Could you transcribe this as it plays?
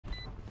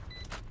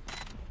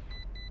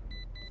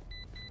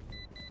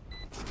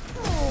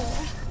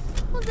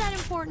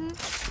important.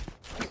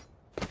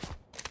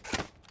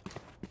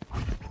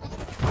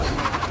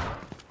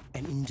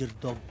 An injured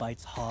dog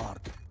bites hard.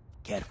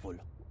 Careful.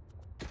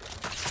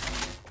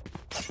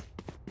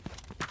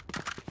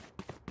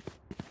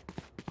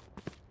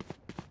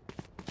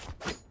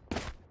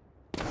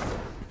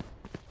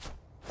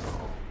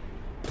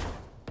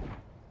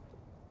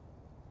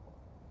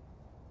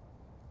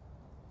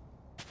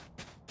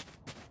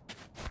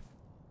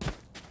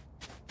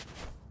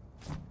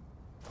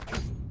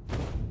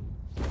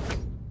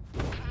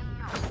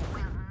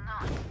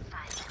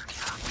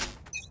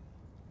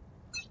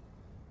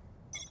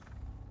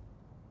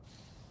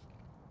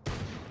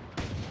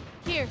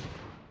 Here.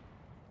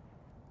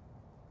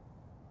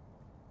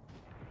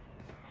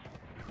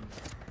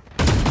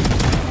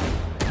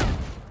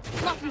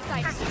 Blocking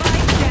sight.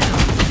 Spike down.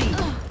 C.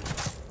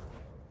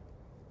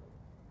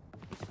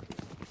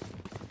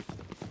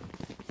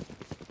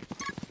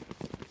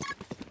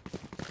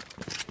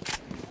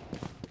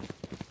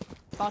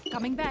 Bot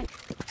coming back.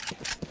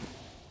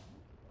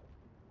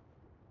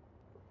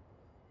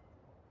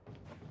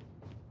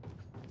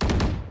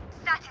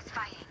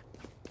 Satisfying.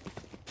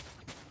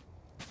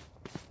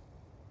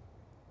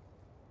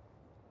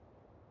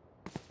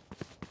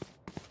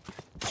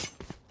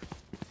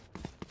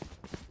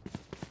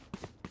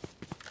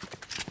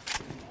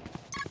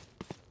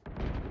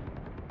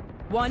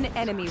 One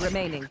enemy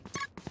remaining.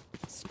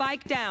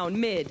 Spike down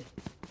mid.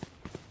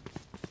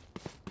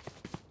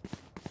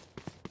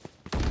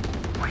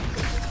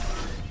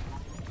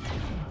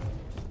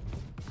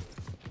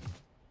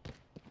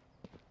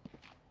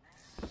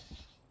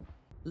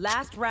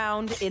 Last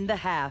round in the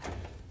half.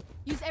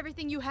 Use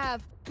everything you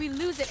have. We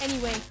lose it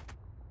anyway.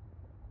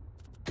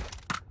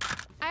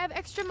 I have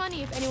extra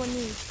money if anyone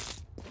needs.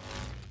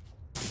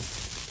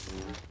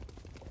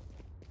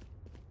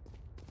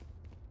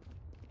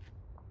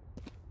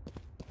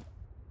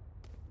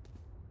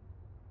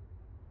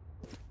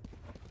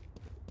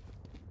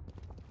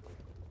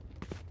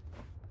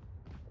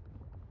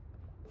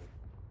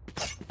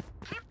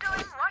 Keep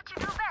doing what you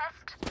do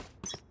best.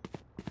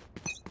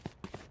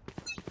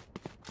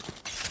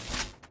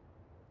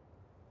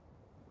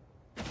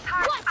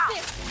 What's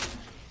this?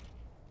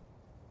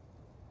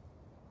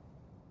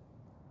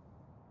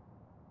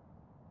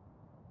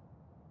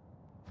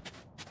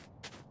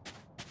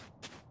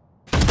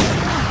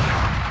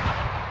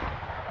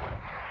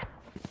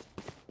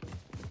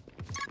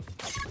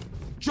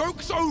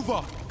 Joke's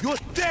over! You're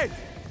dead!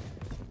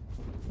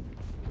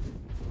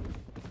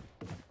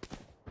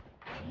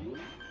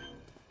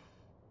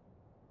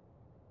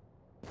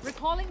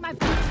 Recalling my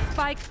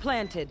spike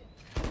planted.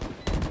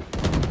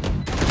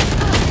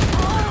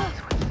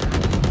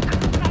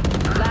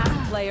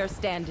 Last player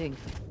standing.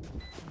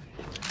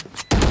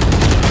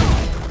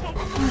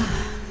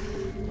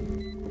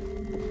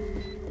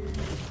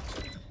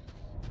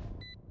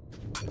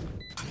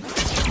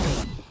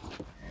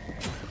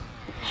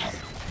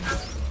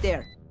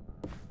 There.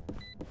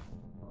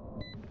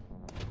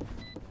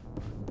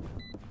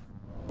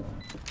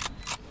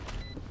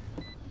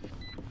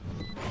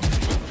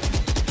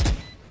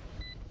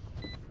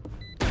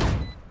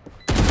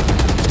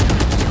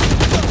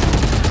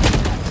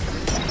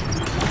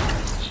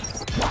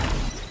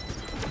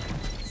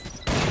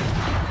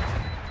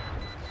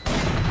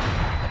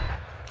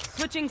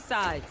 Switching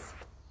sides.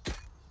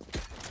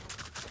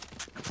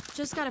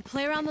 Just gotta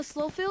play around the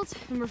slow fields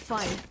and we're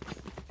fine.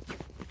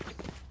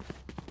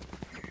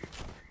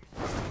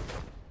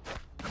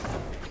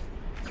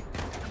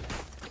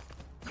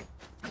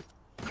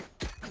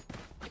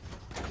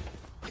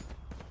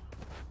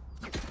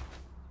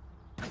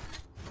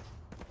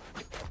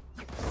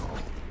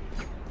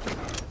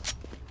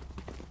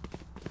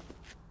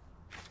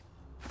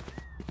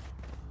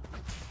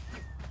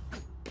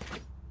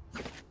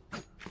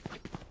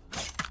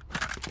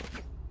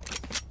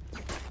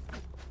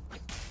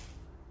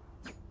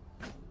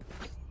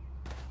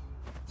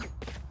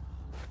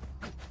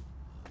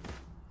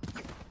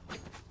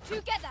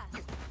 Together!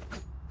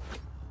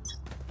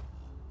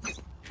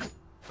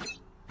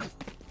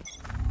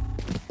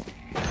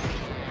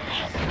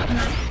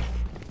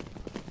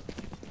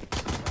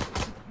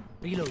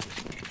 Reload.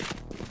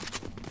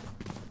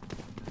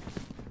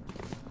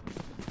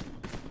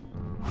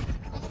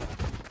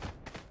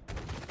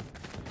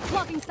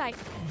 Blocking sight.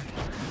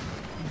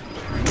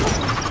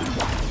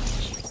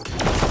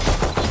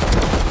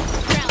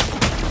 Ground.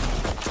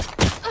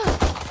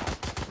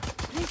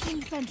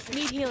 Placing sentry.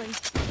 Need healing.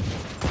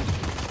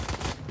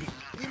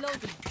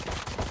 Reloading.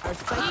 Our Need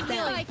spike down.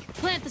 healing.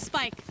 Plant the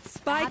spike.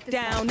 Spike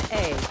down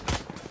A.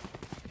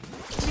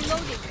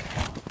 Reloading.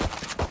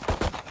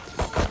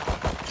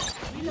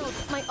 Reload.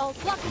 My ult.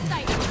 Blocking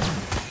sight.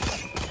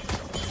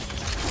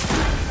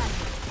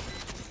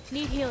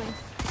 Need healing.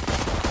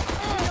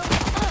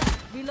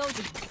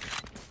 Reloading.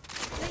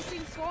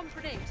 Placing swarm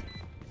grenade.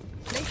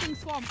 Placing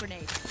swarm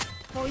grenade.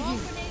 For Swarm you.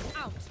 grenade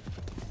out.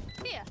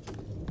 Here.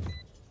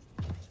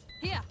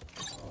 Here.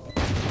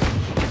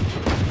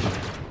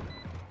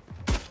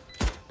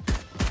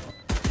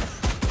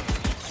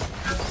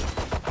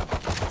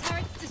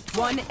 Turrets destroyed.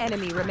 One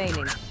enemy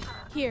remaining.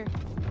 Here.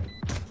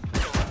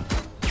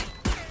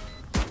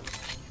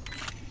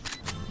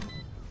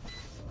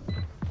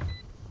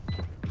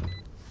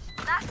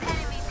 Last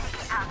enemy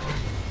taken out.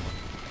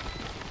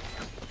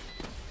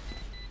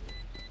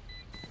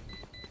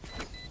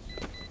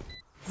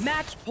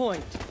 Match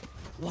point.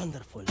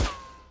 Wonderful.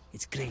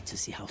 It's great to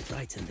see how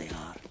frightened they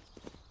are.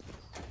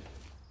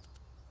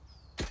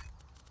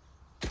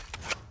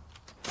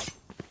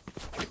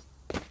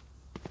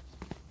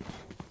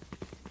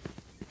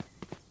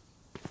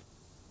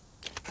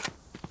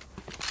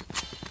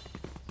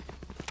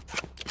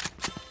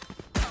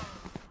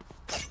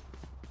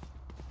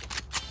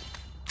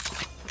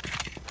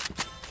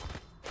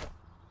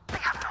 They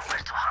have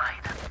nowhere to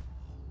hide.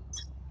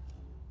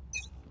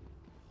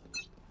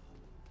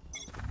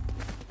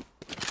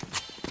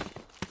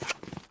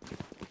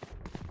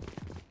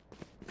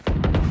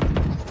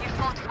 You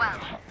fought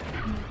well.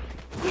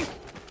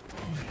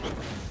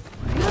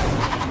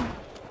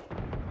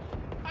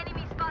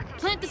 Enemy spotted.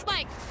 Plant the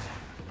spike.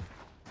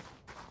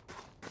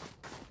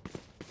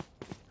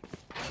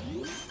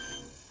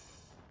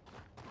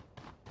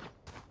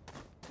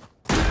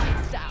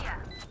 Spike's down.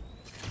 Here.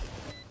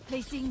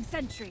 Placing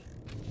sentry.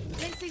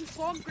 Placing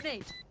swarm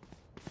grenade.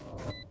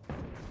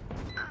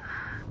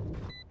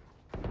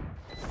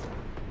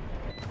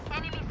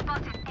 Enemy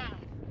spotted A.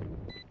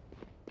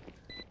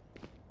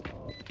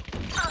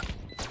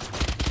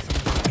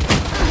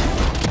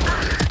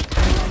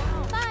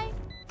 Bye.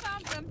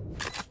 Found them.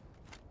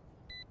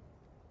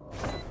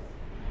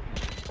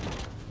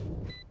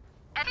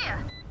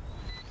 Here.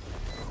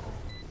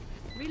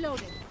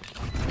 Reloading.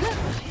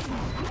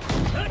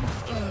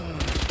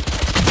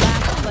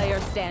 Last player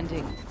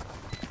standing.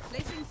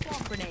 Placing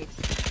swarm grenade.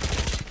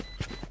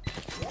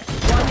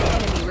 One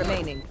enemy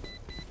remaining.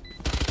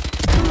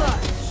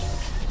 Clutch.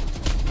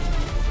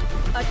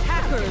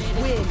 Attackers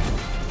win.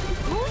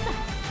 Who's that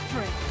for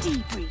a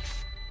debrief?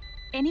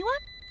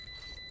 Anyone?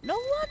 No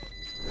one?